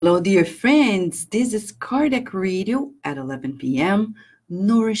Hello, dear friends. This is Kardec Radio at 11 p.m.,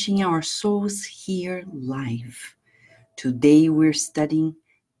 nourishing our souls here live. Today we're studying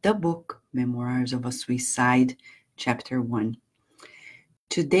the book Memoirs of a Suicide, Chapter 1.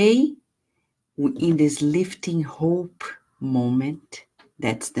 Today, in this lifting hope moment,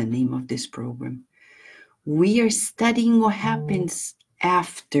 that's the name of this program, we are studying what happens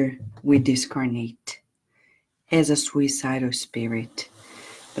after we discarnate as a suicidal spirit.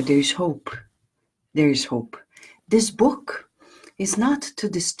 But there's hope. There is hope. This book is not to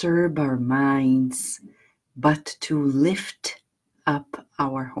disturb our minds, but to lift up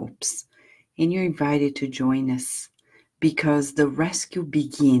our hopes. And you're invited to join us because the rescue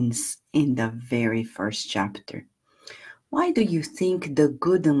begins in the very first chapter. Why do you think the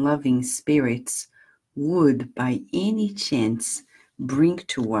good and loving spirits would, by any chance, bring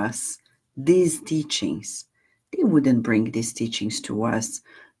to us these teachings? They wouldn't bring these teachings to us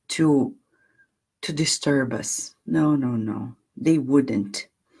to disturb us. No, no, no. They wouldn't.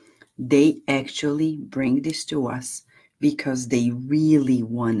 They actually bring this to us because they really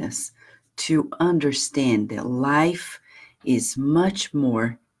want us to understand that life is much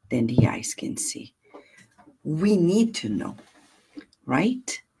more than the eyes can see. We need to know,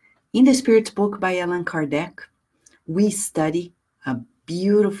 right? In the Spirit's book by Allan Kardec, we study a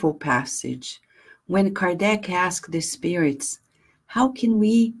beautiful passage when Kardec asked the spirits, how can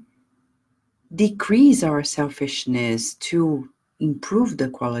we decrease our selfishness to improve the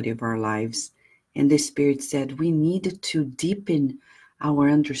quality of our lives? And the Spirit said we need to deepen our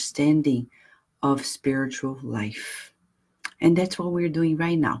understanding of spiritual life. And that's what we're doing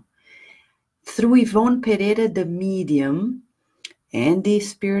right now. Through Yvonne Pereira, the medium, and the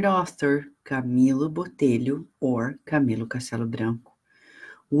spirit author, Camilo Botelho, or Camilo Castelo Branco,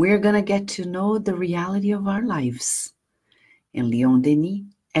 we're going to get to know the reality of our lives. And Leon Denis,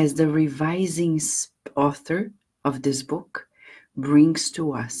 as the revising author of this book, brings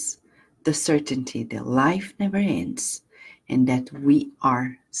to us the certainty that life never ends and that we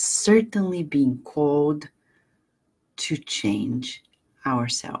are certainly being called to change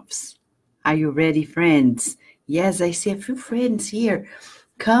ourselves. Are you ready, friends? Yes, I see a few friends here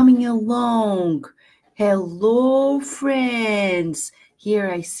coming along. Hello, friends.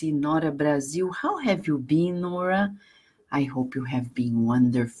 Here I see Nora Brazil. How have you been, Nora? I hope you have been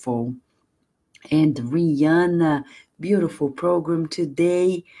wonderful. And Rihanna, beautiful program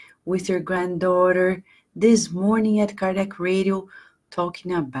today with your granddaughter this morning at Kardec Radio,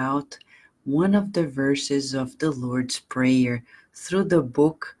 talking about one of the verses of the Lord's Prayer through the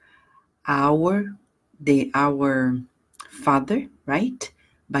book Our Father, right?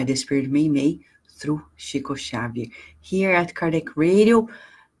 By the Spirit May through Chico Xavier. Here at Kardec Radio,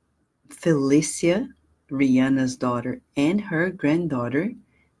 Felicia, Rihanna's daughter, and her granddaughter,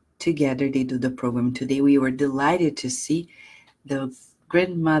 together they do the program today. We were delighted to see the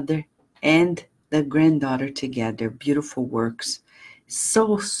grandmother and the granddaughter together. Beautiful works.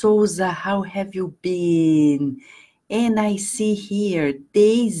 So, Souza, how have you been? And I see here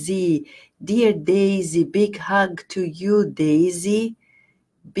Daisy. Dear Daisy, big hug to you, Daisy.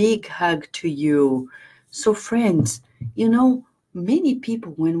 Big hug to you. So, friends, many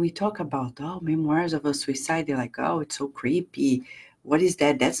people, when we talk about, memoirs of a suicide, they're like, oh, it's so creepy. What is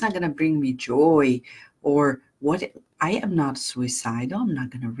that? That's not going to bring me joy. Or, what? I am not suicidal. I'm not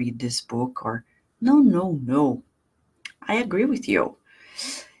going to read this book. Or, no, no, no. I agree with you.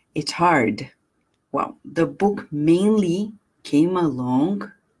 It's hard. Well, the book mainly came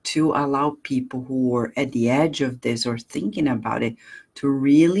along to allow people who were at the edge of this or thinking about it to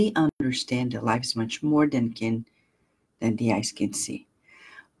really understand that life is much more than the eyes can see.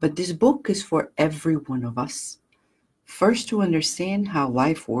 But this book is for every one of us. First, to understand how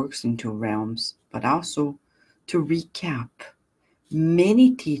life works in two realms, but also to recap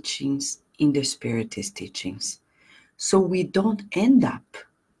many teachings in the Spiritist teachings, so we don't end up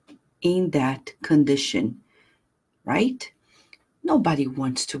in that condition, right? Nobody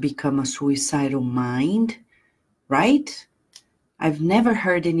wants to become a suicidal mind, right? I've never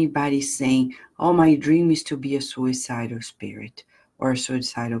heard anybody saying, oh, my dream is to be a suicidal spirit or a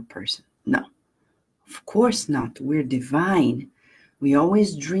suicidal person. No, of course not. We're divine. We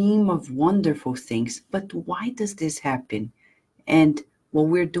always dream of wonderful things. But why does this happen? And what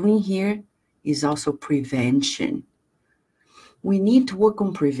we're doing here is also prevention. We need to work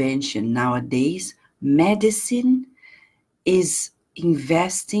on prevention. Nowadays, medicine is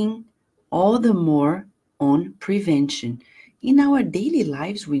investing all the more on prevention. In our daily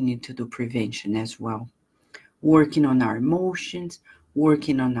lives, we need to do prevention as well. Working on our emotions,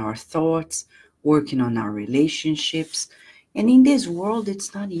 working on our thoughts, working on our relationships. And in this world,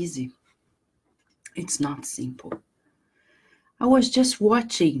 it's not easy. It's not simple. I was just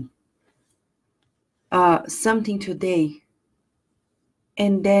watching something today,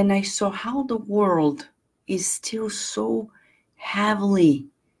 and then I saw how the world is still so heavily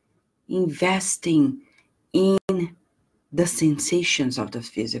investing in the sensations of the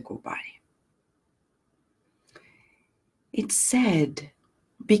physical body. It's sad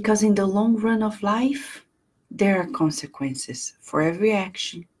because in the long run of life, there are consequences. For every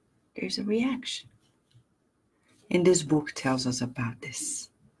action, there's a reaction. And this book tells us about this.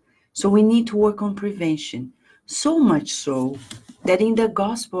 So we need to work on prevention. So much so that in the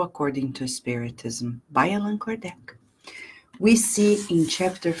Gospel According to Spiritism by Allan Kardec, we see in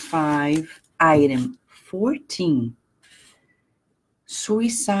chapter 5, item 14,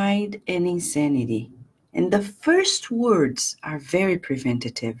 suicide and insanity. And the first words are very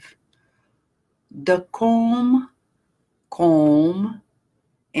preventative. The calm,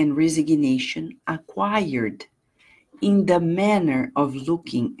 and resignation acquired in the manner of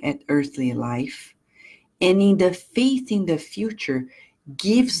looking at earthly life and in the faith in the future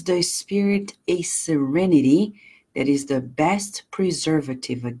gives the spirit a serenity that is the best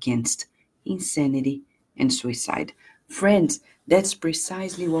preservative against insanity and suicide. Friends, that's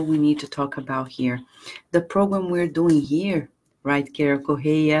precisely what we need to talk about here. The program we're doing here, right, Carol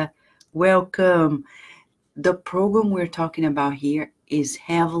Correa? Welcome. The program we're talking about here is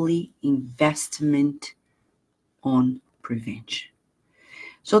heavily investment on prevention.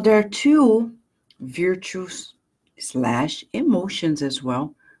 So there are two virtues / emotions as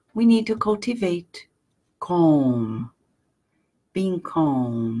well we need to cultivate. Calm, being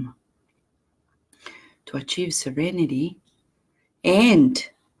calm to achieve serenity, and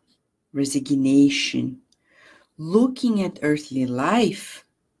resignation, looking at earthly life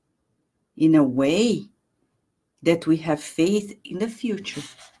in a way that we have faith in the future.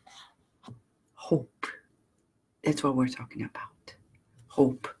 Hope. That's what we're talking about.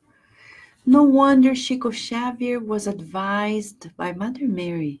 Hope. No wonder Chico Xavier was advised by Mother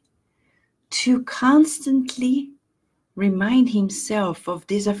Mary to constantly remind himself of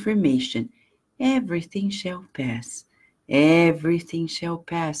this affirmation: everything shall pass. Everything shall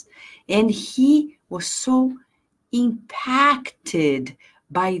pass. And he was so impacted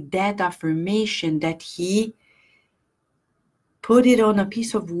by that affirmation that he put it on a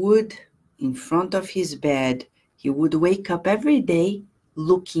piece of wood in front of his bed. He would wake up every day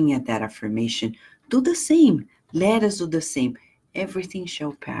looking at that affirmation. Do the same. Let us do the same. Everything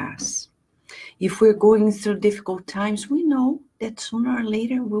shall pass. If we're going through difficult times, we know that sooner or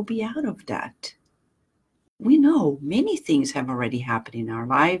later we'll be out of that. We know many things have already happened in our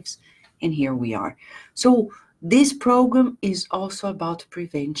lives, and here we are. So this program is also about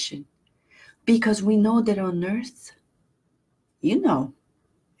prevention, because we know that on earth, you know,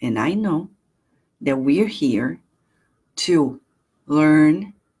 and I know that we're here to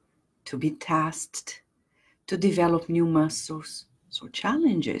learn, to be tasked, to develop new muscles. So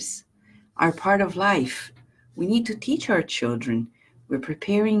challenges are part of life. We need to teach our children. We're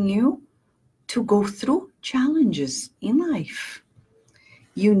preparing you to go through challenges in life.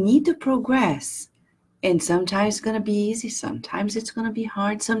 You need to progress. And sometimes it's going to be easy. Sometimes it's going to be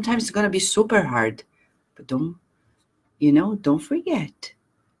hard. Sometimes it's going to be super hard. But don't forget.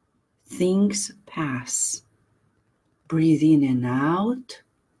 Things pass. Breathe in and out.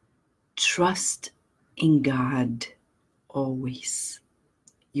 Trust in God always.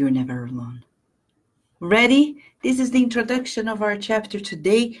 You're never alone. Ready? This is the introduction of our chapter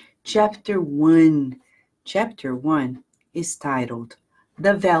today, chapter 1. Chapter 1 is titled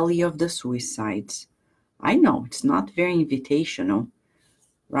The Valley of the Suicides. I know it's not very invitational,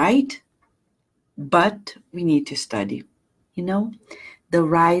 right? But we need to study. The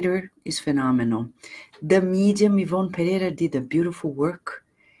writer is phenomenal. The medium Yvonne Pereira did a beautiful work.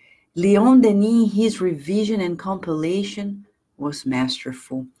 Leon Denis, his revision and compilation was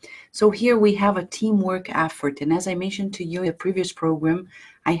masterful. So here we have a teamwork effort. And as I mentioned to you in the previous program,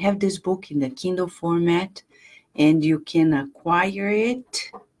 I have this book in the Kindle format, and you can acquire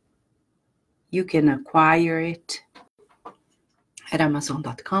it. You can acquire it at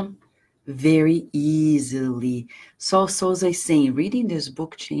Amazon.com very easily. Saul Souza is saying, reading this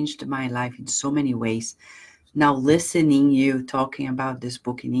book changed my life in so many ways. Now listening you talking about this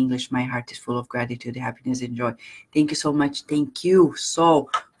book in English, my heart is full of gratitude, happiness, and joy. Thank you so much. Thank you, Saul,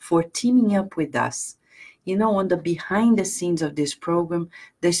 for teaming up with us. On the behind the scenes of this program,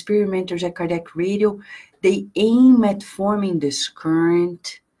 the Spirit Mentors at Kardec Radio, they aim at forming this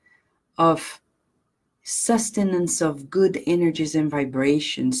current of sustenance of good energies and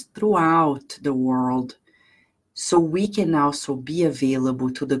vibrations throughout the world. So we can also be available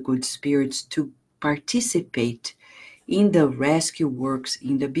to the good spirits to participate in the rescue works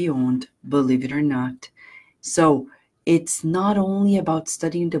in the beyond, believe it or not. So it's not only about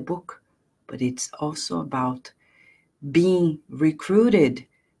studying the book, but it's also about being recruited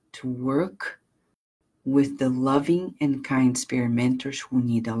to work with the loving and kind spirit mentors who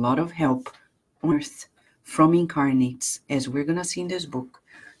need a lot of help on earth from incarnates, as we're going to see in this book,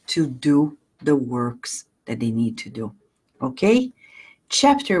 to do the works that they need to do. Okay?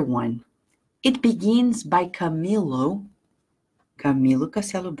 Chapter 1. It begins by Camilo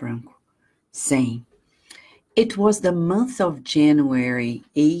Castelo Branco, saying, "It was the month of January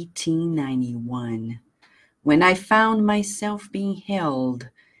 1891 when I found myself being held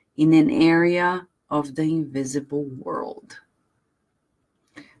in an area of the invisible world."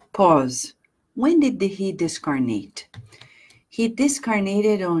 Pause. When did he discarnate? He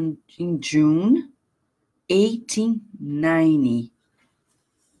discarnated in June 1890.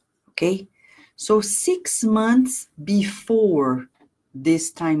 Okay? So 6 months before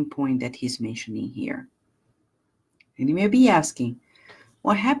this time point that he's mentioning here. And you may be asking,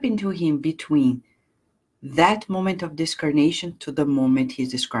 what happened to him between that moment of discarnation to the moment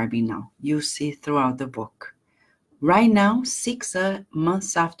he's describing now? You see throughout the book. Right now, 6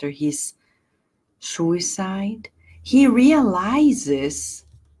 months after his suicide, he realizes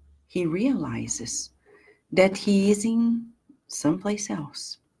that he is in someplace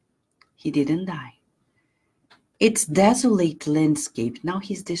else. He didn't die. Its desolate landscape, now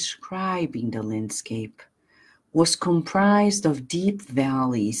he's describing the landscape, was comprised of deep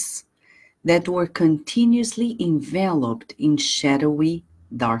valleys that were continuously enveloped in shadowy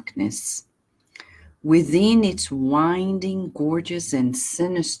darkness. Within its winding, gorgeous, and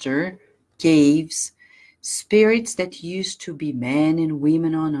sinister caves, spirits that used to be men and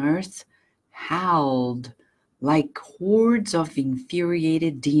women on earth howled like hordes of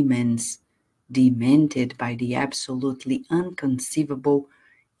infuriated demons, demented by the absolutely unconceivable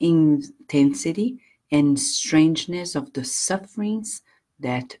intensity and strangeness of the sufferings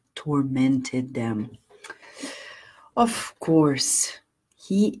that tormented them. Of course,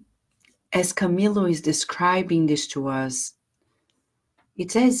 as Camilo is describing this to us,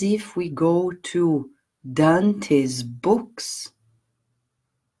 it's as if we go to Dante's books.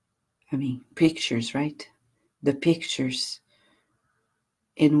 Pictures, right? The pictures,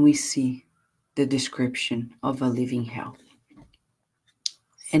 and we see the description of a living hell.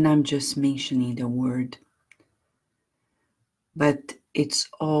 And I'm just mentioning the word, but it's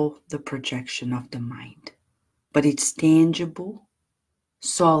all the projection of the mind. But it's tangible,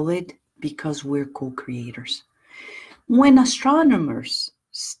 solid, because we're co-creators. When astronomers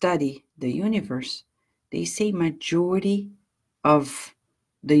study the universe, they say majority of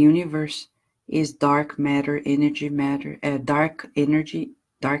the universe is dark matter. They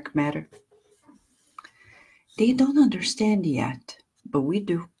don't understand yet, but we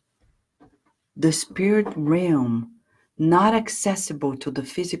do. The spirit realm, not accessible to the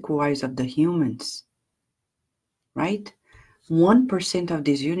physical eyes of the humans, right? 1% of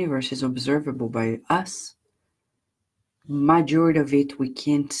this universe is observable by us. Majority of it we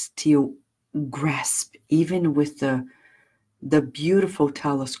can't still grasp, even with the beautiful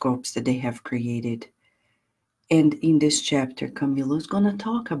telescopes that they have created. And in this chapter, Camilo is going to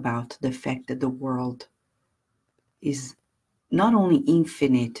talk about the fact that the world is not only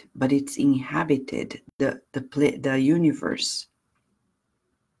infinite, but it's inhabited, the universe.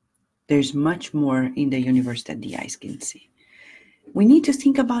 There's much more in the universe that the eyes can see. We need to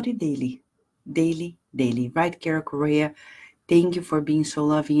think about it daily. Right, Carol Correa? Thank you for being so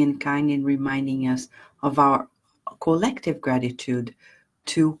loving and kind and reminding us of our collective gratitude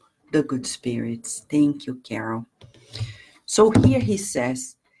to the good spirits. Thank you, Carol. So here he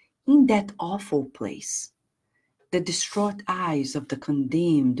says, in that awful place, the distraught eyes of the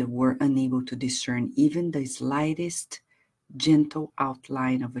condemned were unable to discern even the slightest gentle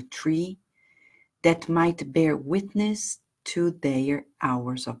outline of a tree that might bear witness to their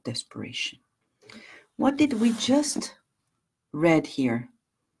hours of desperation. What did we just read here?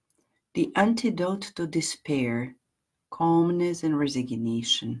 The antidote to despair, calmness and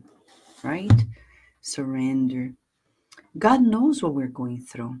resignation, right? Surrender. God knows what we're going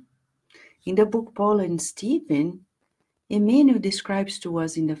through. In the book Paul and Stephen, Emmanuel describes to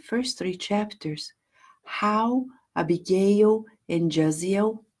us in the first 3 chapters how Abigail and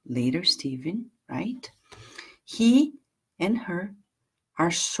Jaziel, later Stephen, right? He and her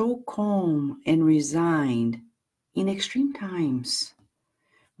are so calm and resigned in extreme times.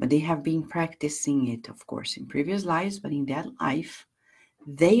 But they have been practicing it, of course, in previous lives, but in that life,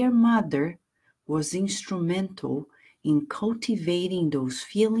 their mother was instrumental in cultivating those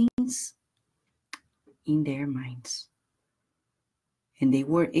feelings in their minds. And they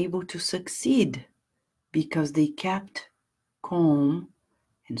were able to succeed because they kept calm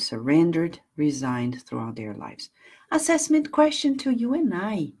and surrendered, resigned throughout their lives. Assessment question to you and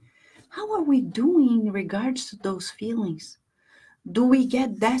I. How are we doing in regards to those feelings? Do we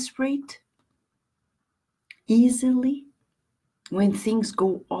get desperate easily when things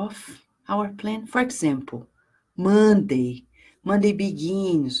go off our plan? For example, Monday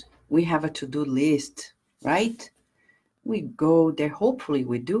begins, we have a to-do list, right? We go there, hopefully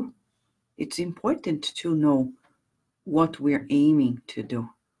we do. It's important to know what we're aiming to do.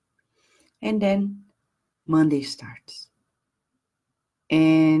 And then Monday starts.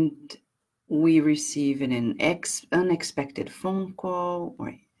 And we receive an unexpected phone call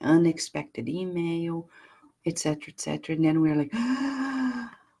or unexpected email, etc., etc. And then we're like, oh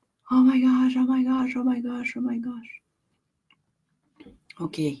my gosh, oh my gosh, oh my gosh, oh my gosh.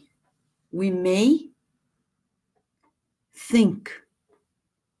 Okay, we may think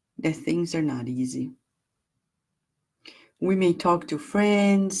that things are not easy. We may talk to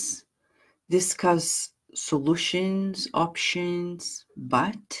friends, discuss solutions, options,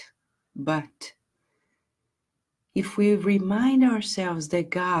 but if we remind ourselves that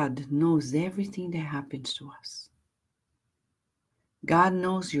God knows everything that happens to us, God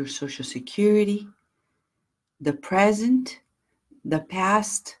knows your social security, the present, the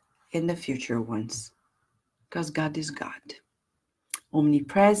past, and the future ones, because God is God,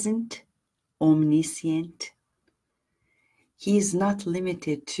 omnipresent, omniscient. He is not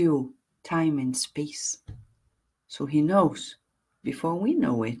limited to time and space. So he knows before we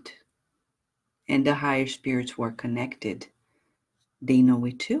know it. And the higher spirits who are connected, they know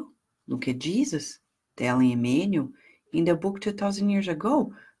it too. Look at Jesus telling Emmanuel in the book 2,000 years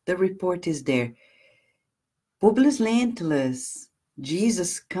ago. The report is there. Publius Lentulus,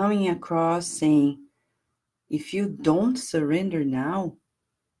 Jesus coming across saying, if you don't surrender now,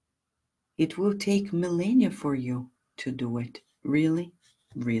 it will take millennia for you to do it. Really,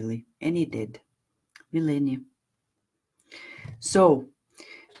 really. And he did. Millennia. So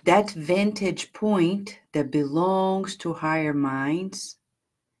that vantage point that belongs to higher minds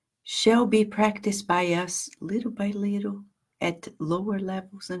shall be practiced by us little by little at lower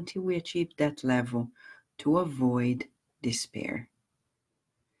levels until we achieve that level to avoid despair.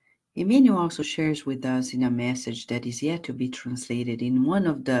 Emmanuel also shares with us in a message that is yet to be translated in one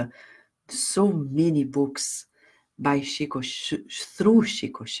of the so many books by through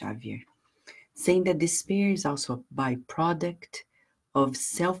Chico Xavier, saying that despair is also a byproduct of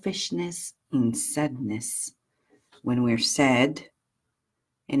selfishness and sadness. When we're sad,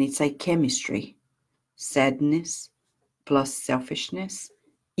 and it's like chemistry, sadness plus selfishness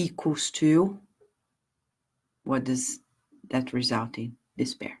equals to, what does that result in?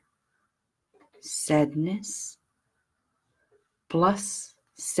 Despair. Sadness plus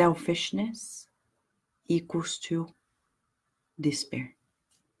selfishness equals to despair.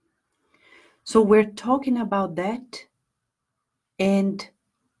 So we're talking about that, and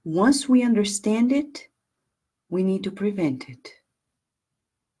once we understand it, we need to prevent it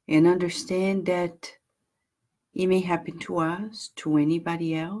and understand that it may happen to us, to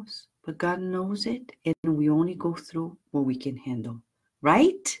anybody else, but God knows it, and we only go through what we can handle,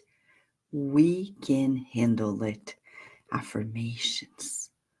 right? We can handle it.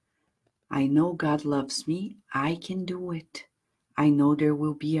 Affirmations. I know God loves me. I can do it. I know there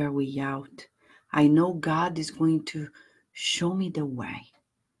will be a way out. I know God is going to show me the way.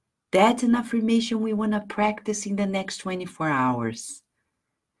 That's an affirmation we want to practice in the next 24 hours.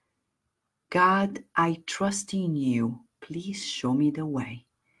 God, I trust in you. Please show me the way.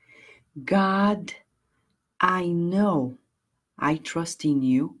 God, I know I trust in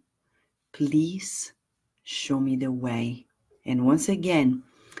you. Please show me the way. And once again,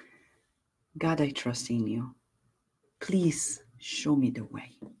 God, I trust in you. Please show me the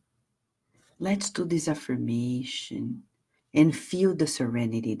way. Let's do this affirmation and feel the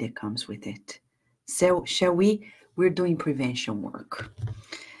serenity that comes with it. So, shall we? We're doing prevention work.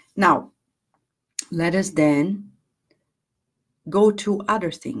 Now, let us then go to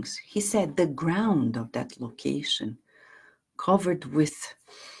other things. He said the ground of that location, covered with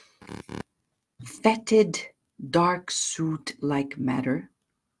fetid, dark soot-like matter.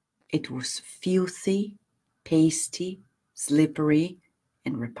 It was filthy, pasty, slippery,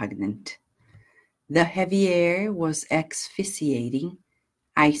 and repugnant. The heavy air was asphyxiating,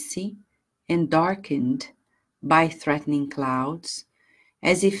 icy, and darkened by threatening clouds,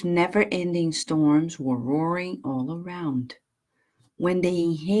 as if never-ending storms were roaring all around. When they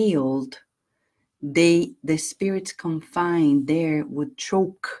inhaled The spirits confined there would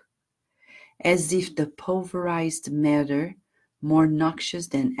choke, as if the pulverized matter, more noxious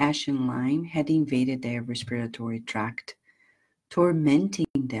than ashen lime, had invaded their respiratory tract, tormenting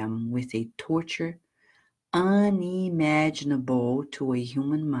them with a torture unimaginable to a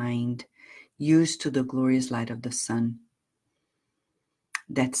human mind used to the glorious light of the sun,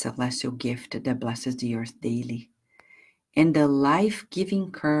 that celestial gift that blesses the earth daily, and the life-giving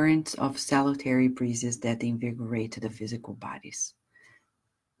currents of salutary breezes that invigorate the physical bodies.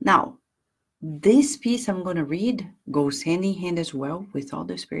 Now, this piece I'm going to read goes hand in hand as well with all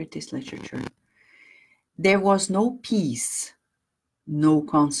the Spiritist literature. There was no peace, no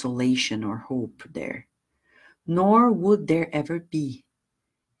consolation or hope there, nor would there ever be.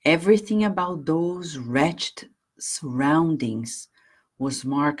 Everything about those wretched surroundings was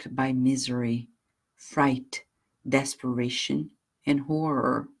marked by misery, fright, desperation, and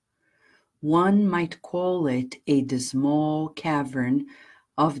horror. One might call it a dismal cavern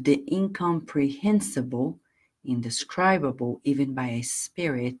of the incomprehensible, indescribable even by a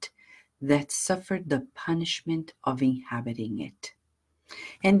spirit that suffered the punishment of inhabiting it.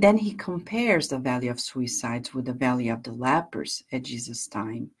 And then he compares the valley of suicides with the valley of the lepers at Jesus'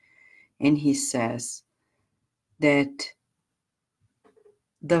 time. And he says that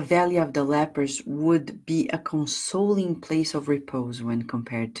the valley of the lepers would be a consoling place of repose when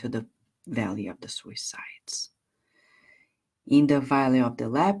compared to the valley of the suicides. In the valley of the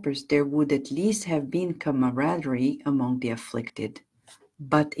lepers, there would at least have been camaraderie among the afflicted.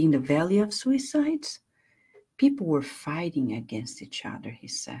 But in the valley of suicides, people were fighting against each other, he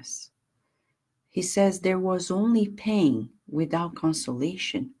says. He says there was only pain without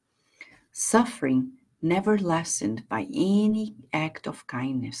consolation, suffering never lessened by any act of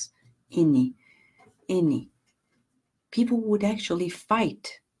kindness, any. People would actually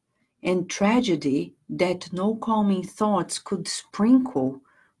fight, and tragedy that no calming thoughts could sprinkle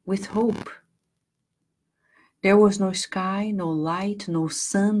with hope. There was no sky, no light, no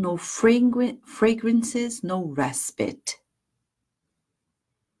sun, no fragrances, no respite.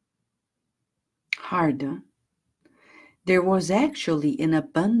 Harder. There was actually an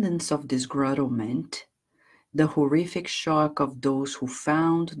abundance of disgruntlement, the horrific shock of those who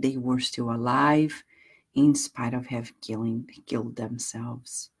found they were still alive in spite of having killed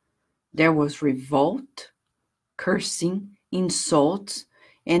themselves. There was revolt, cursing, insults,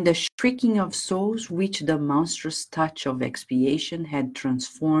 and the shrieking of souls which the monstrous touch of expiation had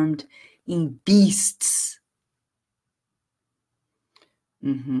transformed in beasts.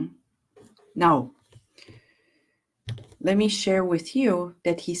 Now, let me share with you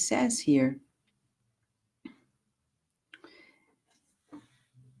that he says here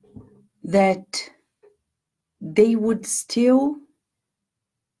that they would still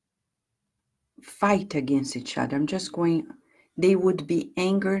fight against each other. They would be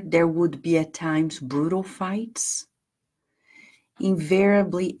angered. There would be at times brutal fights,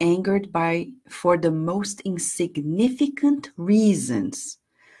 invariably angered for the most insignificant reasons.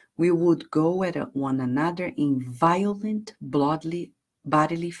 We would go at one another in violent, bodily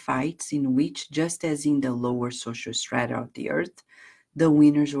fights in which, just as in the lower social strata of the earth, the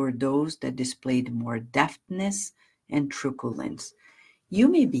winners were those that displayed more deftness and truculence. You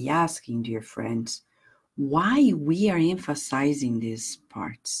may be asking, dear friends, why we are emphasizing these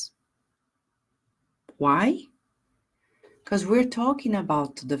parts. Why? Because we're talking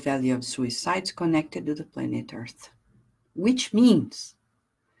about the valley of suicides connected to the planet Earth, which means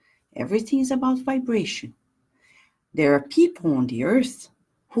everything is about vibration. There are people on the earth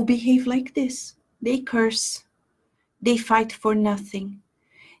who behave like this. They curse. They fight for nothing.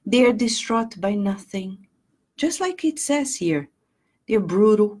 They are distraught by nothing. Just like it says here, they're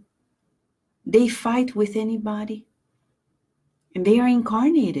brutal. They fight with anybody. And they are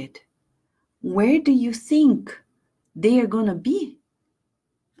incarnated. Where do you think they are going to be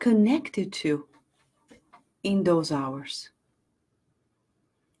connected to in those hours?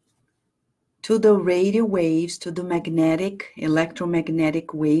 To the radio waves, to the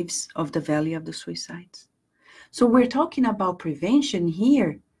electromagnetic waves of the valley of the suicides. So we're talking about prevention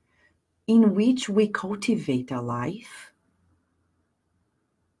here, in which we cultivate a life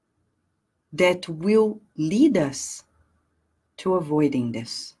that will lead us to avoiding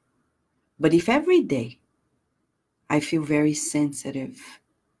this. But if every day I feel very sensitive,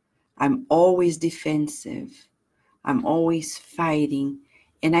 I'm always defensive, I'm always fighting,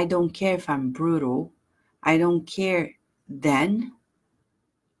 and I don't care if I'm brutal, I don't care, then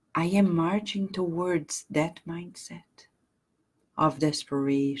I am marching towards that mindset of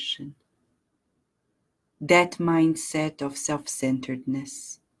desperation, that mindset of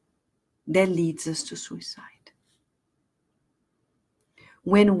self-centeredness, that leads us to suicide.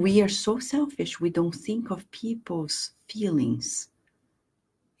 When we are so selfish, we don't think of people's feelings.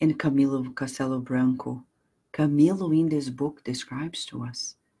 And Camilo Castelo Branco, Camilo in this book describes to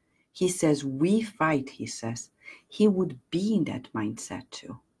us. He says, we fight, he says. He would be in that mindset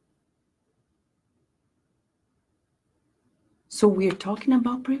too. So we're talking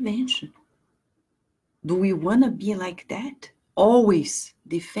about prevention. Do we want to be like that? Always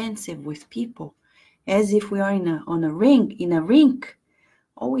defensive with people, as if we are in a rink,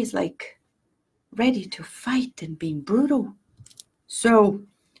 always like ready to fight and being brutal. So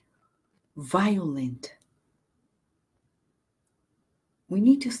violent. We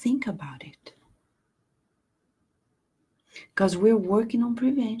need to think about it. Because we're working on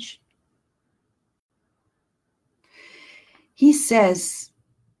prevention. He says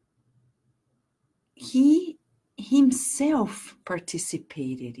he himself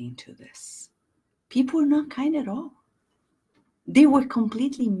participated into this. People were not kind at all. They were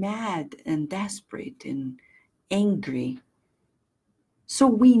completely mad and desperate and angry. So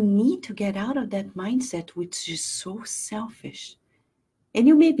we need to get out of that mindset, which is so selfish. And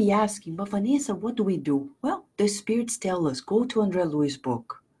you may be asking, but Vanessa, what do we do? Well, the spirits tell us, go to André Luiz's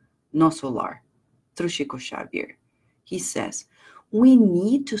book, Nosso Lar, through Chico Xavier. He says, we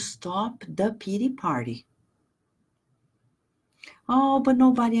need to stop the pity party. Oh, but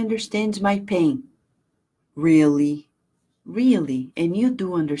nobody understands my pain. Really? Really? And you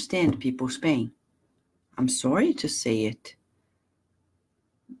do understand people's pain? I'm sorry to say it.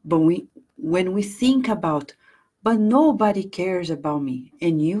 But when we think about, but nobody cares about me,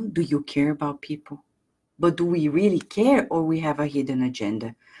 and do you care about people? But do we really care, or we have a hidden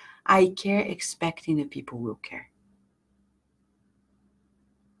agenda? I care expecting that people will care.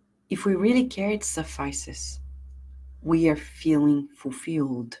 If we really care, it suffices. We are feeling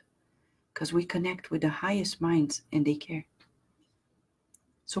fulfilled because we connect with the highest minds and they care.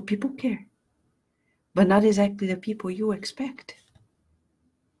 So people care, but not exactly the people you expect.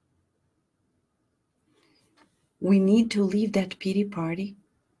 We need to leave that pity party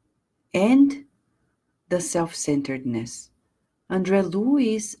and the self-centeredness. André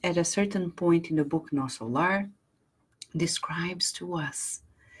Luiz, at a certain point in the book Nosso Lar, describes to us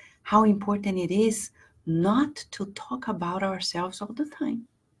how important it is not to talk about ourselves all the time,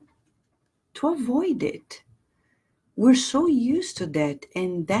 to avoid it. We're so used to that,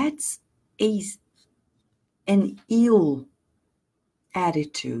 and that's an ill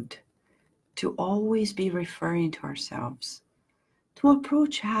attitude to always be referring to ourselves, to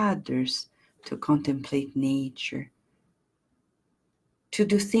approach others, to contemplate nature, to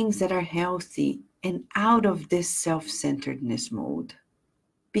do things that are healthy and out of this self-centeredness mode,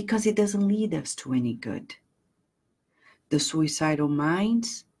 because it doesn't lead us to any good. The suicidal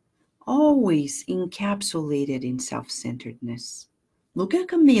minds always encapsulated in self-centeredness. Look at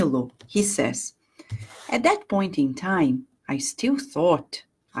Camilo. He says, at that point in time, I still thought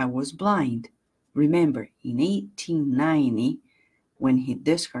I was blind. Remember, in 1890, when he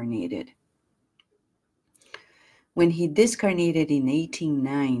discarnated. When he discarnated in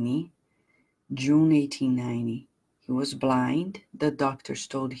 1890, June 1890, he was blind. The doctors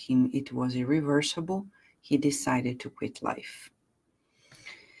told him it was irreversible. He decided to quit life.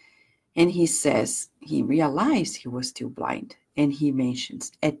 And he says he realized he was still blind. And he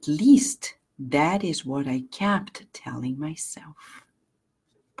mentions, at least that is what I kept telling myself.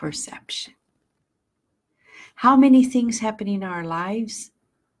 Perception. How many things happen in our lives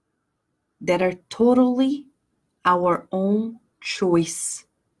that are totally our own choice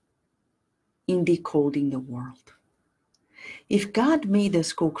in decoding the world? If God made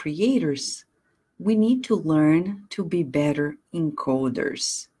us co-creators, we need to learn to be better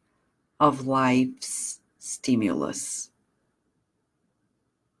encoders of life's stimulus.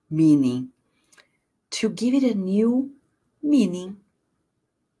 Meaning, to give it a new meaning.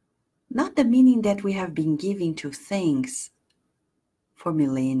 Not the meaning that we have been giving to things for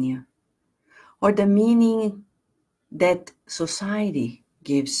millennia, or the meaning that society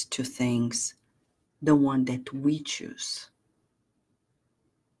gives to things, the one that we choose.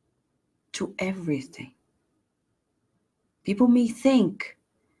 To everything. People may think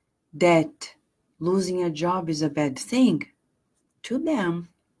that losing a job is a bad thing. To them,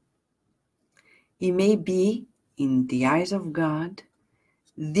 it may be, in the eyes of God,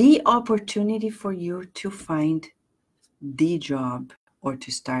 the opportunity for you to find the job or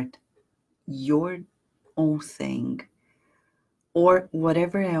to start your own thing or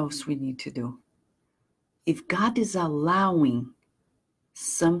whatever else we need to do. If God is allowing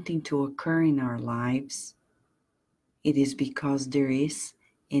something to occur in our lives, it is because there is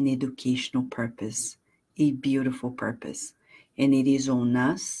an educational purpose, a beautiful purpose. And it is on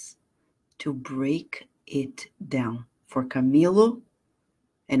us to break it down. For Camilo,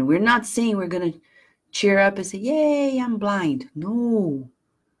 and we're not saying we're going to cheer up and say, yay, I'm blind. No.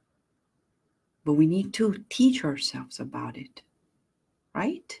 But we need to teach ourselves about it,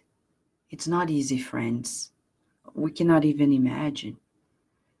 right? It's not easy, friends. We cannot even imagine.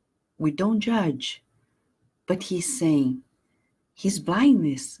 We don't judge. But he's saying his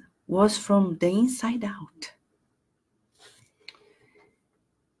blindness was from the inside out.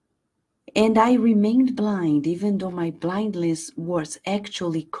 And I remained blind, even though my blindness was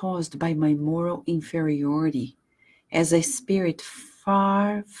actually caused by my moral inferiority as a spirit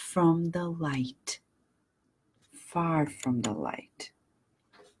far from the light. Far from the light.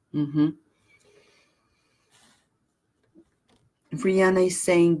 Brianna is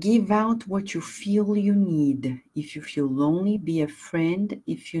saying, give out what you feel you need. If you feel lonely, be a friend.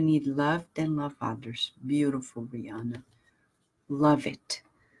 If you need love, then love others. Beautiful, Brianna. Love it.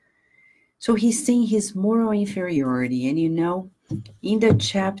 So he's saying his moral inferiority. And in the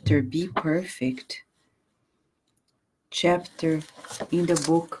chapter, Be Perfect, chapter in the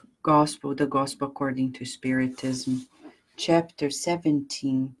book The Gospel According to Spiritism, chapter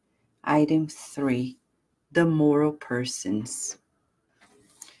 17, item 3, the moral persons.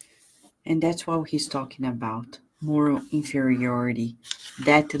 And that's what he's talking about, moral inferiority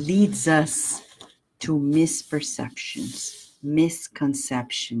that leads us to misperceptions,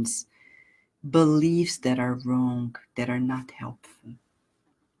 misconceptions, beliefs that are wrong, that are not helpful.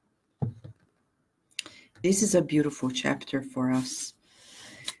 This is a beautiful chapter for us.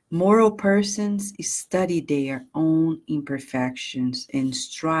 Moral persons study their own imperfections and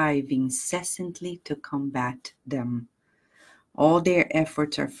strive incessantly to combat them. All their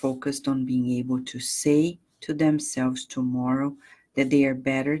efforts are focused on being able to say to themselves tomorrow that they are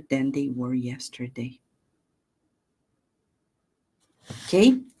better than they were yesterday.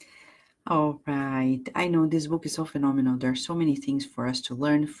 Okay? All right. I know this book is so phenomenal. There are so many things for us to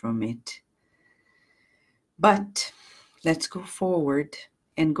learn from it. But let's go forward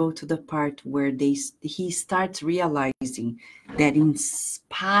and go to the part where he starts realizing that in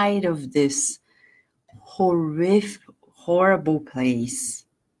spite of this horrible place,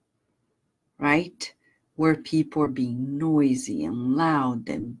 right, where people are being noisy and loud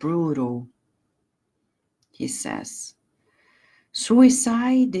and brutal, he says,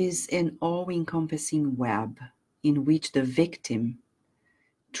 suicide is an all-encompassing web in which the victim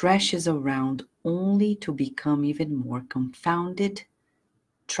thrashes around only to become even more confounded,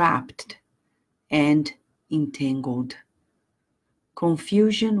 trapped, and entangled.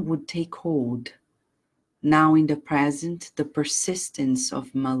 Confusion would take hold. Now in the present, the persistence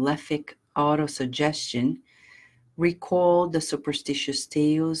of malefic autosuggestion recalled the superstitious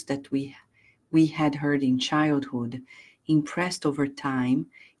tales that we had heard in childhood, impressed over time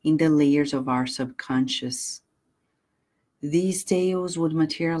in the layers of our subconscious. These tales would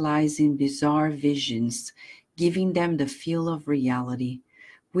materialize in bizarre visions, giving them the feel of reality.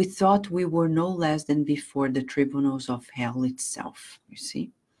 We thought we were no less than before the tribunals of hell itself, you see?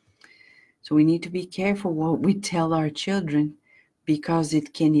 So we need to be careful what we tell our children, because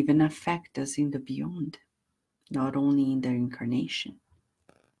it can even affect us in the beyond, not only in the incarnation,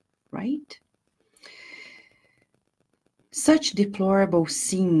 right? Such deplorable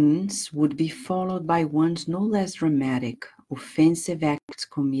scenes would be followed by ones no less dramatic, offensive acts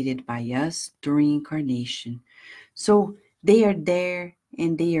committed by us during incarnation. So they are there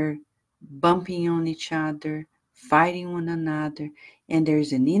and they are bumping on each other, fighting one another, and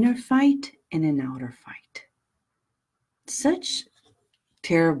there's an inner fight and an outer fight. Such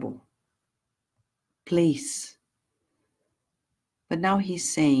terrible place. But now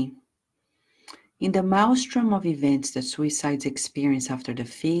he's saying, in the maelstrom of events that suicides experience after the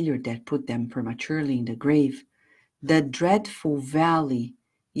failure that put them prematurely in the grave, the dreadful valley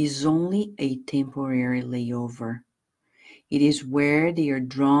is only a temporary layover. It is where they are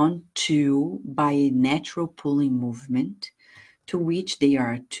drawn to by a natural pulling movement to which they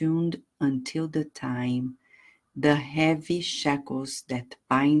are attuned until the time the heavy shackles that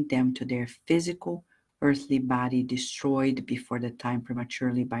bind them to their physical earthly body, destroyed before the time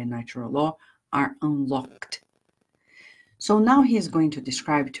prematurely by natural law, are unlocked. So now he is going to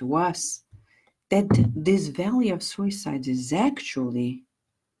describe to us that this valley of suicides is actually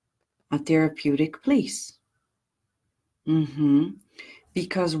a therapeutic place.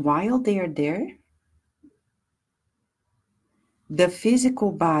 Because while they are there, the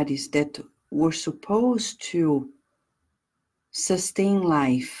physical bodies that were supposed to sustain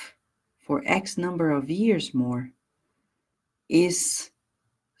life for X number of years more is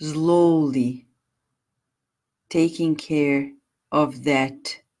slowly taking care of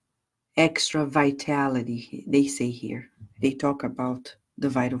that extra vitality, they say here. They talk about the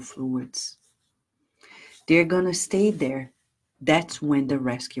vital fluids. They're going to stay there. That's when the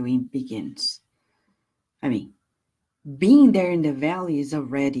rescuing begins. I mean, being there in the valley is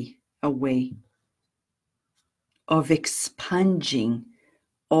already a way of expunging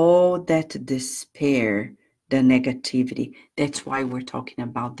all that despair, the negativity. That's why we're talking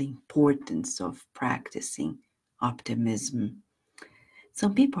about the importance of practicing optimism.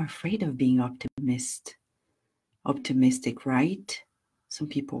 Some people are afraid of being optimistic, right? Some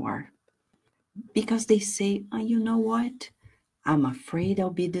people are. Because they say, oh, you know what? I'm afraid I'll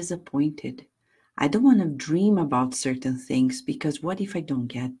be disappointed. I don't want to dream about certain things because what if I don't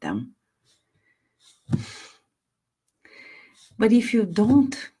get them? But if you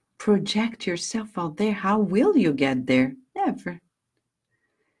don't project yourself out there, how will you get there? Never.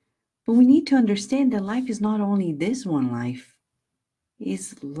 But we need to understand that life is not only this one life,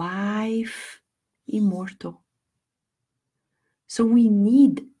 it's life immortal. So we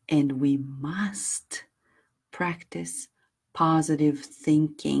need and we must practice positive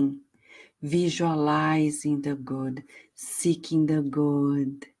thinking, visualizing the good, seeking the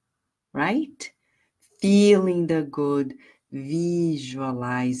good, right? Feeling the good,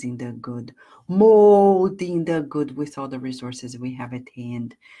 visualizing the good, molding the good with all the resources we have at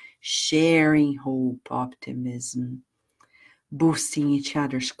hand, sharing hope, optimism, boosting each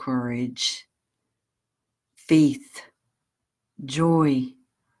other's courage, faith, joy.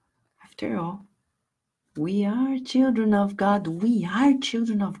 After all, we are children of God. We are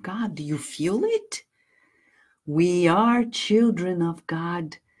children of God. Do you feel it? We are children of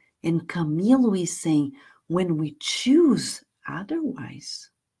God. And Camilo is saying, when we choose otherwise,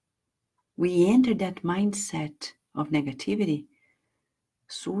 we enter that mindset of negativity.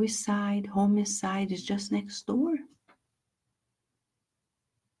 Suicide, homicide is just next door.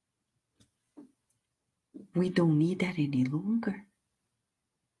 We don't need that any longer.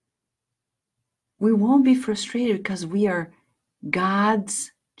 We won't be frustrated because we are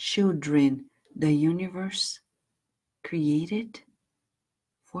God's children. The universe created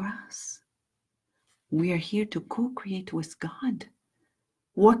for us. We are here to co-create with God.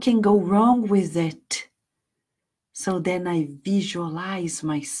 What can go wrong with it? So then I visualize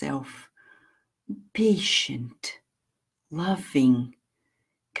myself patient, loving,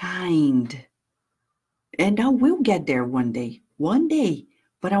 kind. And I will get there one day,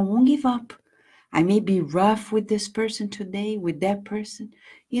 but I won't give up. I may be rough with this person today, with that person.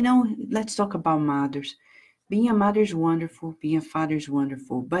 You know, let's talk about mothers. Being a mother is wonderful, being a father is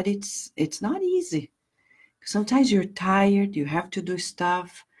wonderful, but it's not easy. Sometimes you're tired, you have to do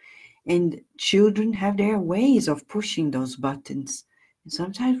stuff, and children have their ways of pushing those buttons. And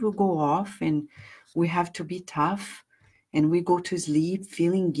sometimes we'll go off and we have to be tough, and we go to sleep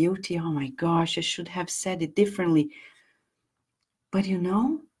feeling guilty. Oh my gosh, I should have said it differently. But you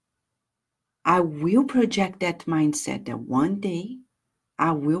know, I will project that mindset that one day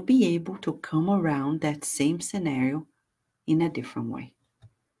I will be able to come around that same scenario in a different way.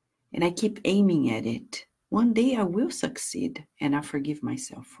 And I keep aiming at it. One day I will succeed, and I forgive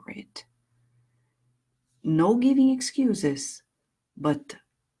myself for it. No giving excuses, but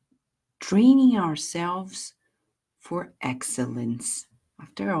training ourselves for excellence.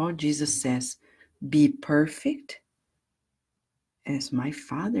 After all, Jesus says, be perfect as my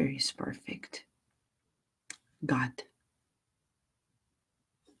Father is perfect. God.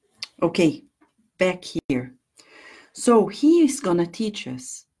 Okay, back here. So he is going to teach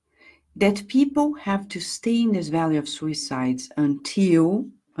us that people have to stay in this valley of suicides until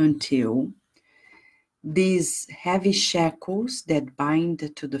these heavy shackles that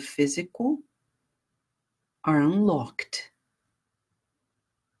bind to the physical are unlocked.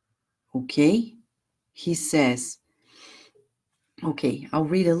 Okay? He says, okay, I'll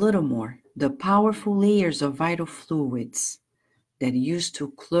read a little more. The powerful layers of vital fluids that used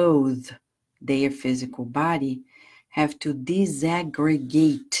to clothe their physical body have to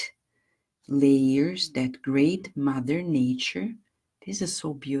disaggregate layers that great Mother Nature, this is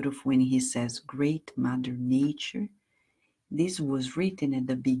so beautiful when he says great Mother Nature. This was written at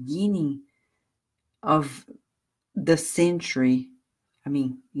the beginning of the century,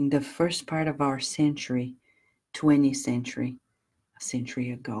 in the first part of our century, 20th century, a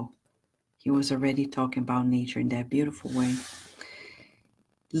century ago. He was already talking about nature in that beautiful way.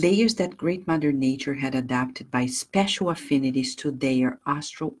 Layers that great Mother Nature had adapted by special affinities to their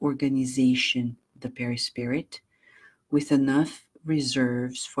astral organization, the perispirit, with enough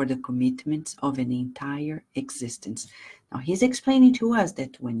reserves for the commitments of an entire existence. Now, he's explaining to us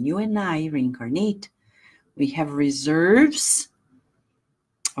that when you and I reincarnate, we have reserves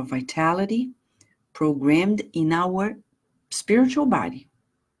of vitality programmed in our spiritual body.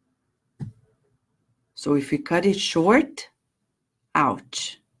 So if we cut it short,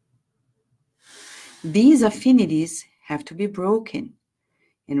 ouch. These affinities have to be broken.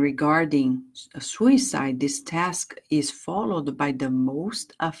 And regarding a suicide, this task is followed by the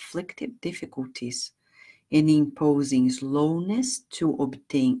most afflictive difficulties in imposing slowness to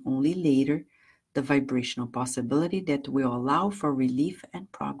obtain only later the vibrational possibility that will allow for relief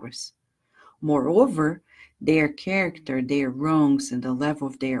and progress. Moreover, their character, their wrongs, and the level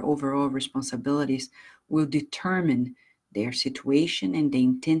of their overall responsibilities will determine their situation and the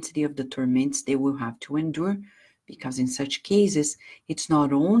intensity of the torments they will have to endure, because in such cases, it's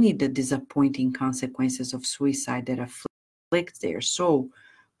not only the disappointing consequences of suicide that afflict their soul,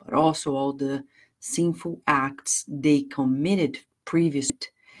 but also all the sinful acts they committed previously.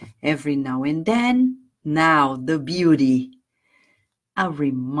 Every now and then, now the beauty, a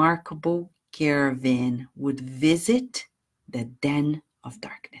remarkable caravan would visit the den of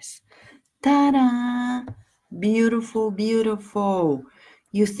darkness. Ta-da! Beautiful, beautiful.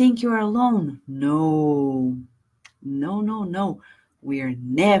 You think you're alone? No. No, no, no. We're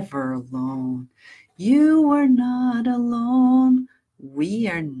never alone. You are not alone. We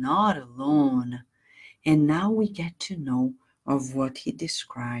are not alone. And now we get to know of what he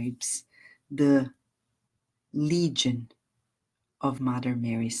describes, the legion of Mother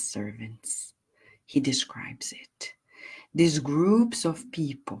Mary's servants. He describes it. These groups of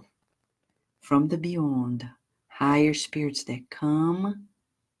people from the beyond, higher spirits that come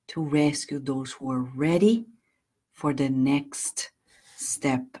to rescue those who are ready for the next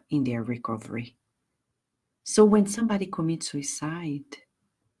step in their recovery. So when somebody commits suicide,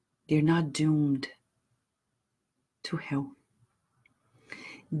 they're not doomed to hell.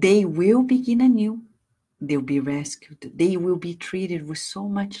 They will begin anew. They'll be rescued. They will be treated with so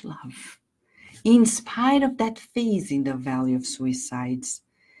much love. In spite of that phase in the valley of suicides,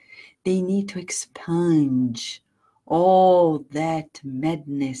 they need to expunge all that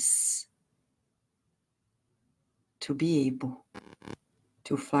madness to be able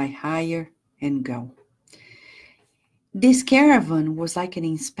to fly higher and go. This caravan was like an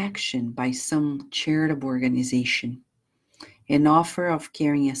inspection by some charitable organization, an offer of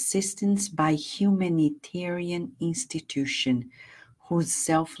caring assistance by humanitarian institution whose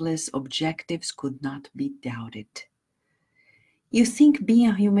selfless objectives could not be doubted. You think being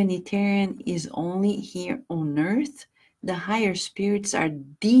a humanitarian is only here on earth? The higher spirits are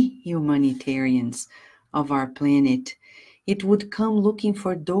the humanitarians of our planet. It would come looking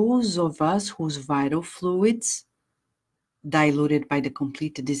for those of us whose vital fluids, diluted by the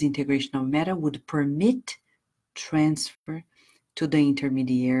complete disintegration of matter, would permit transfer to the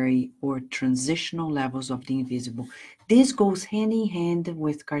intermediary or transitional levels of the invisible. This goes hand in hand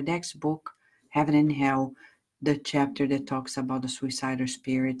with Kardec's book, Heaven and Hell, the chapter that talks about the suicidal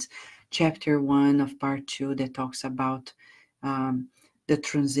spirits, chapter 1 of part 2 that talks about the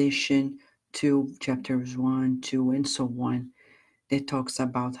transition to chapters 1, 2, and so on, that talks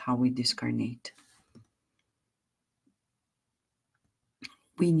about how we discarnate.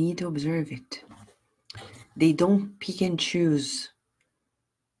 We need to observe it. They don't pick and choose.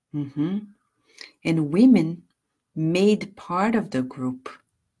 And women made part of the group.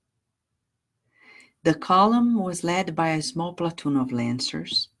 The column was led by a small platoon of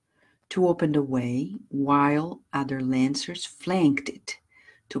lancers to open the way, while other lancers flanked it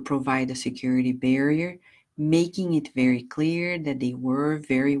to provide a security barrier, making it very clear that they were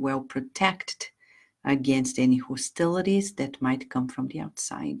very well protected against any hostilities that might come from the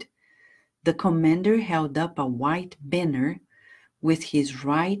outside. The commander held up a white banner with his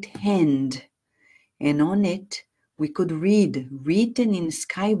right hand, and on it we could read, written in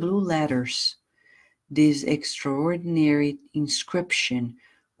sky blue letters, this extraordinary inscription,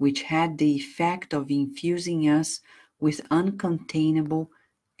 which had the effect of infusing us with uncontainable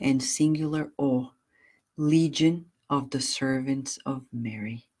and singular awe: Legion of the Servants of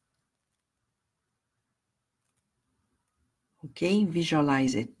Mary. Okay,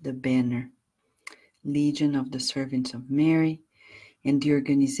 visualize it, the banner. Legion of the Servants of Mary, and the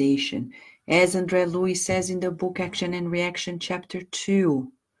organization. As André Louis says in the book Action and Reaction, chapter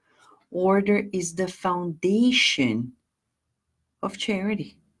 2, order is the foundation of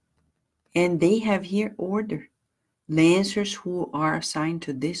charity. And they have here order. Lancers who are assigned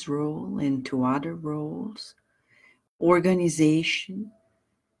to this role and to other roles. Organization.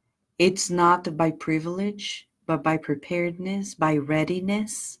 It's not by privilege, but by preparedness, by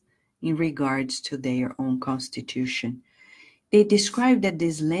readiness in regards to their own constitution. They describe that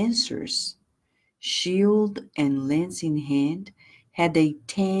these lancers, shield and lance in hand, had a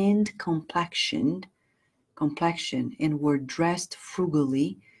tanned complexion and were dressed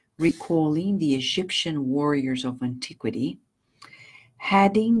frugally, recalling the Egyptian warriors of antiquity.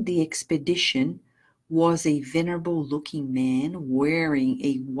 Heading the expedition was a venerable looking man wearing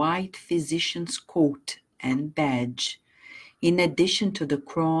a white physician's coat and badge, in addition to the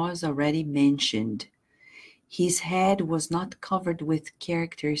cross already mentioned. His head was not covered with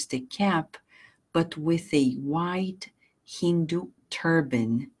characteristic cap, but with a white Hindu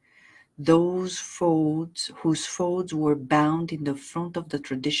turban, whose folds were bound in the front of the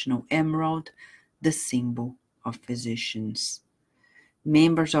traditional emerald, the symbol of physicians.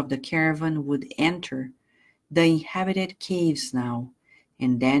 Members of the caravan would enter the inhabited caves now,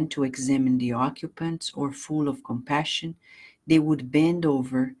 and then to examine the occupants, or full of compassion, they would bend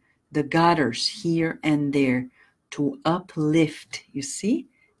over the gutters here and there to uplift, you see,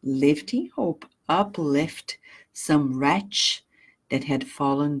 lifting hope, uplift some wretch that had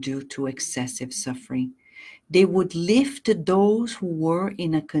fallen due to excessive suffering. They would lift those who were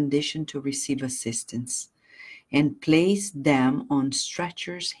in a condition to receive assistance and place them on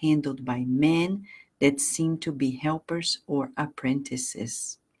stretchers handled by men that seemed to be helpers or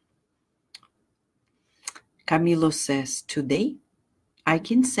apprentices. Camilo says, today I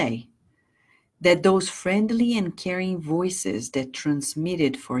can say that those friendly and caring voices that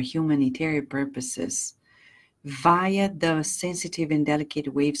transmitted for humanitarian purposes via the sensitive and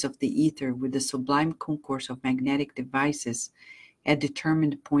delicate waves of the ether with the sublime concourse of magnetic devices at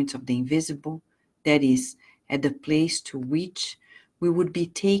determined points of the invisible, that is, at the place to which we would be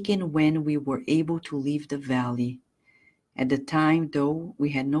taken when we were able to leave the valley. At the time, though, we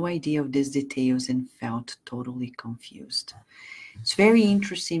had no idea of these details and felt totally confused. It's very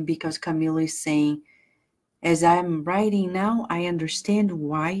interesting because Camilo is saying, as I'm writing now, I understand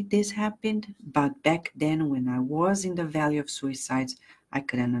why this happened, but back then when I was in the Valley of Suicides, I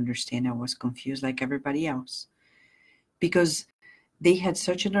couldn't understand. I was confused like everybody else. Because they had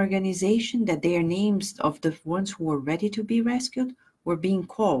such an organization that their names of the ones who were ready to be rescued were being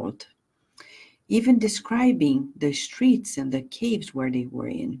called, even describing the streets and the caves where they were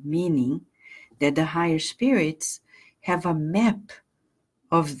in, meaning that the higher spirits have a map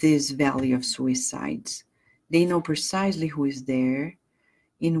of this Valley of Suicides. They know precisely who is there,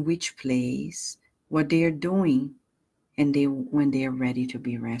 in which place, what they are doing, and when they are ready to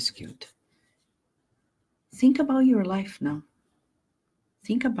be rescued. Think about your life now.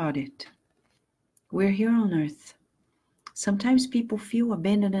 Think about it. We're here on earth. Sometimes people feel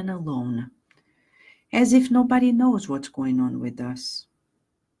abandoned and alone, as if nobody knows what's going on with us.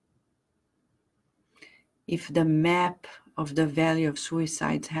 If the map of the Valley of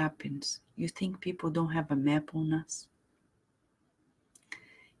Suicides happens, you think people don't have a map on us?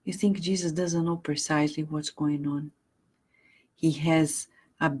 You think Jesus doesn't know precisely what's going on? He has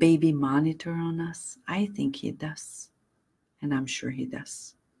a baby monitor on us? I think he does, and I'm sure he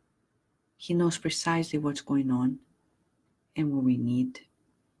does. He knows precisely what's going on and what we need.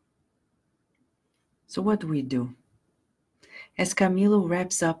 So what do we do? As Camilo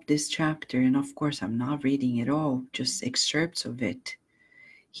wraps up this chapter, and of course I'm not reading it all, just excerpts of it,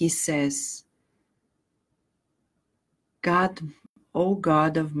 he says, God, O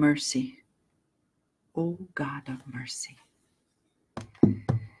God of mercy, O God of mercy,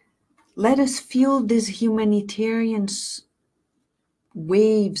 let us feel these humanitarian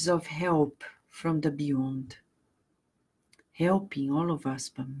waves of help from the beyond, helping all of us,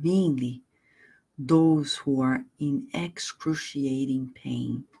 but mainly those who are in excruciating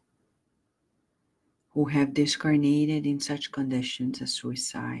pain, who have discarnated in such conditions as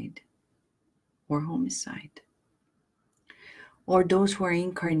suicide or homicide, or those who are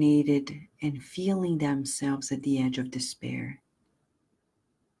incarnated and feeling themselves at the edge of despair.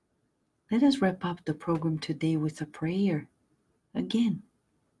 Let us wrap up the program today with a prayer. Again,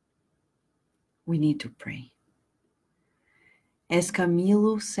 we need to pray. As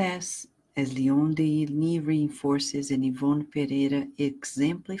Camilo says, as Leon Denis reinforces and Yvonne Pereira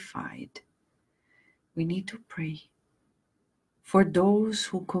exemplified, we need to pray for those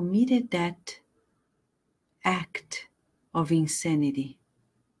who committed that act of insanity,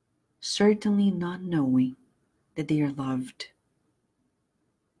 certainly not knowing that they are loved,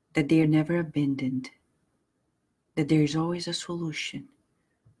 that they are never abandoned, that there is always a solution.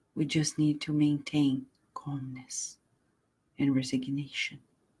 We just need to maintain calmness and resignation.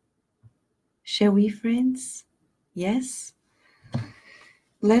 Shall we, friends? Yes?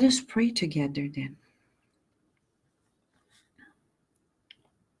 Let us pray together then.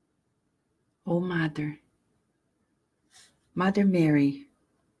 O Mother, Mother Mary,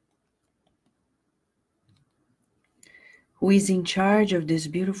 who is in charge of these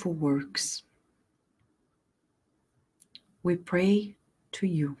beautiful works, we pray to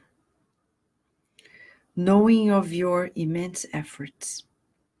you, knowing of your immense efforts,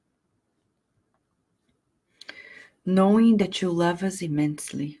 knowing that you love us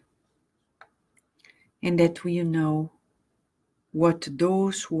immensely, and that we know what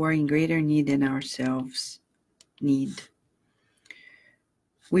those who are in greater need than ourselves need.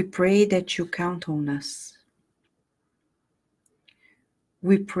 We pray that you count on us.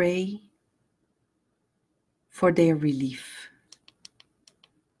 We pray for their relief.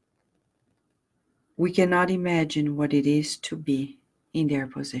 We cannot imagine what it is to be in their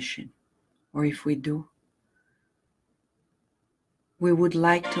position, or if we do, we would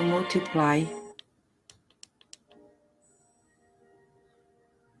like to multiply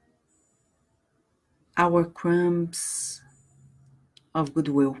our crumbs of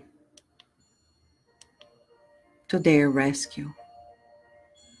goodwill to their rescue.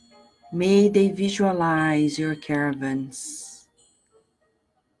 May they visualize your caravans,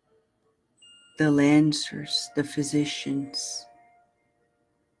 the lancers, the physicians,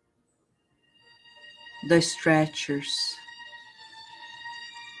 the stretchers,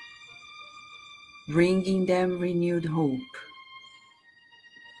 bringing them renewed hope.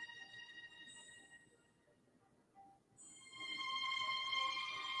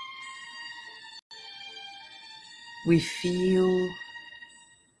 We feel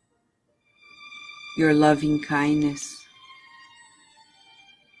your loving kindness,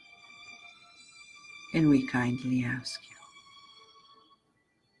 and we kindly ask you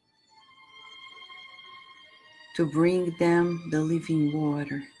to bring them the living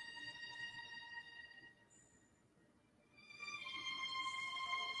water,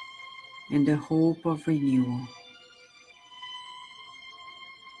 and the hope of renewal.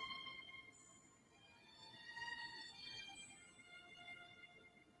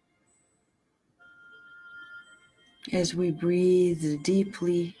 As we breathe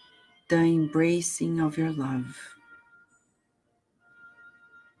deeply the embracing of your love,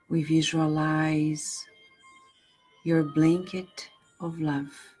 we visualize your blanket of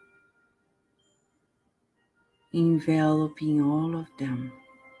love enveloping all of them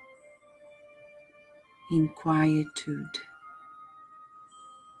in quietude,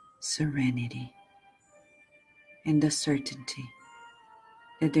 serenity, and the certainty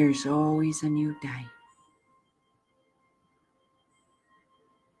that there's always a new day.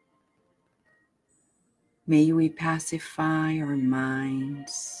 May we pacify our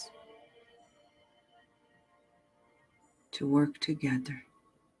minds to work together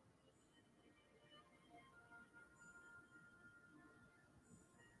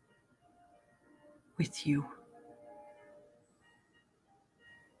with you.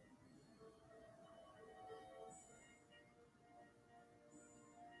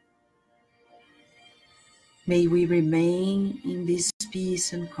 May we remain in this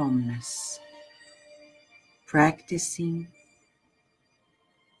peace and calmness, practicing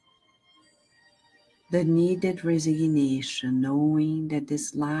the needed resignation, knowing that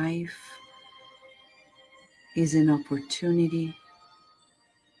this life is an opportunity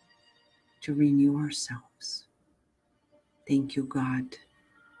to renew ourselves. Thank you, God,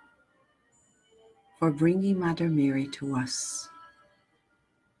 for bringing Mother Mary to us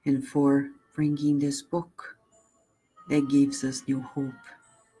and for bringing this book that gives us new hope,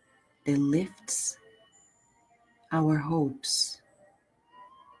 that lifts our hopes.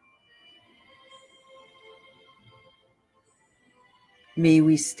 May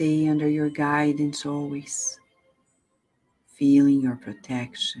we stay under your guidance always, feeling your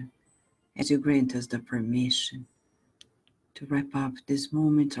protection as you grant us the permission to wrap up this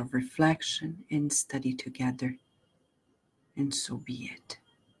moment of reflection and study together. And so be it.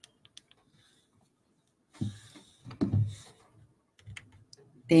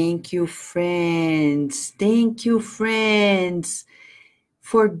 Thank you, friends. Thank you, friends,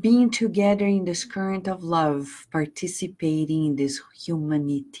 for being together in this current of love, participating in these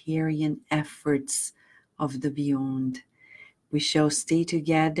humanitarian efforts of the beyond. We shall stay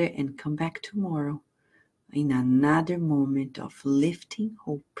together and come back tomorrow in another moment of lifting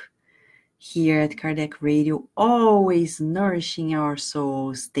hope here at Kardec Radio, always nourishing our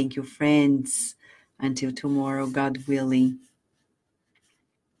souls. Thank you, friends. Until tomorrow, God willing.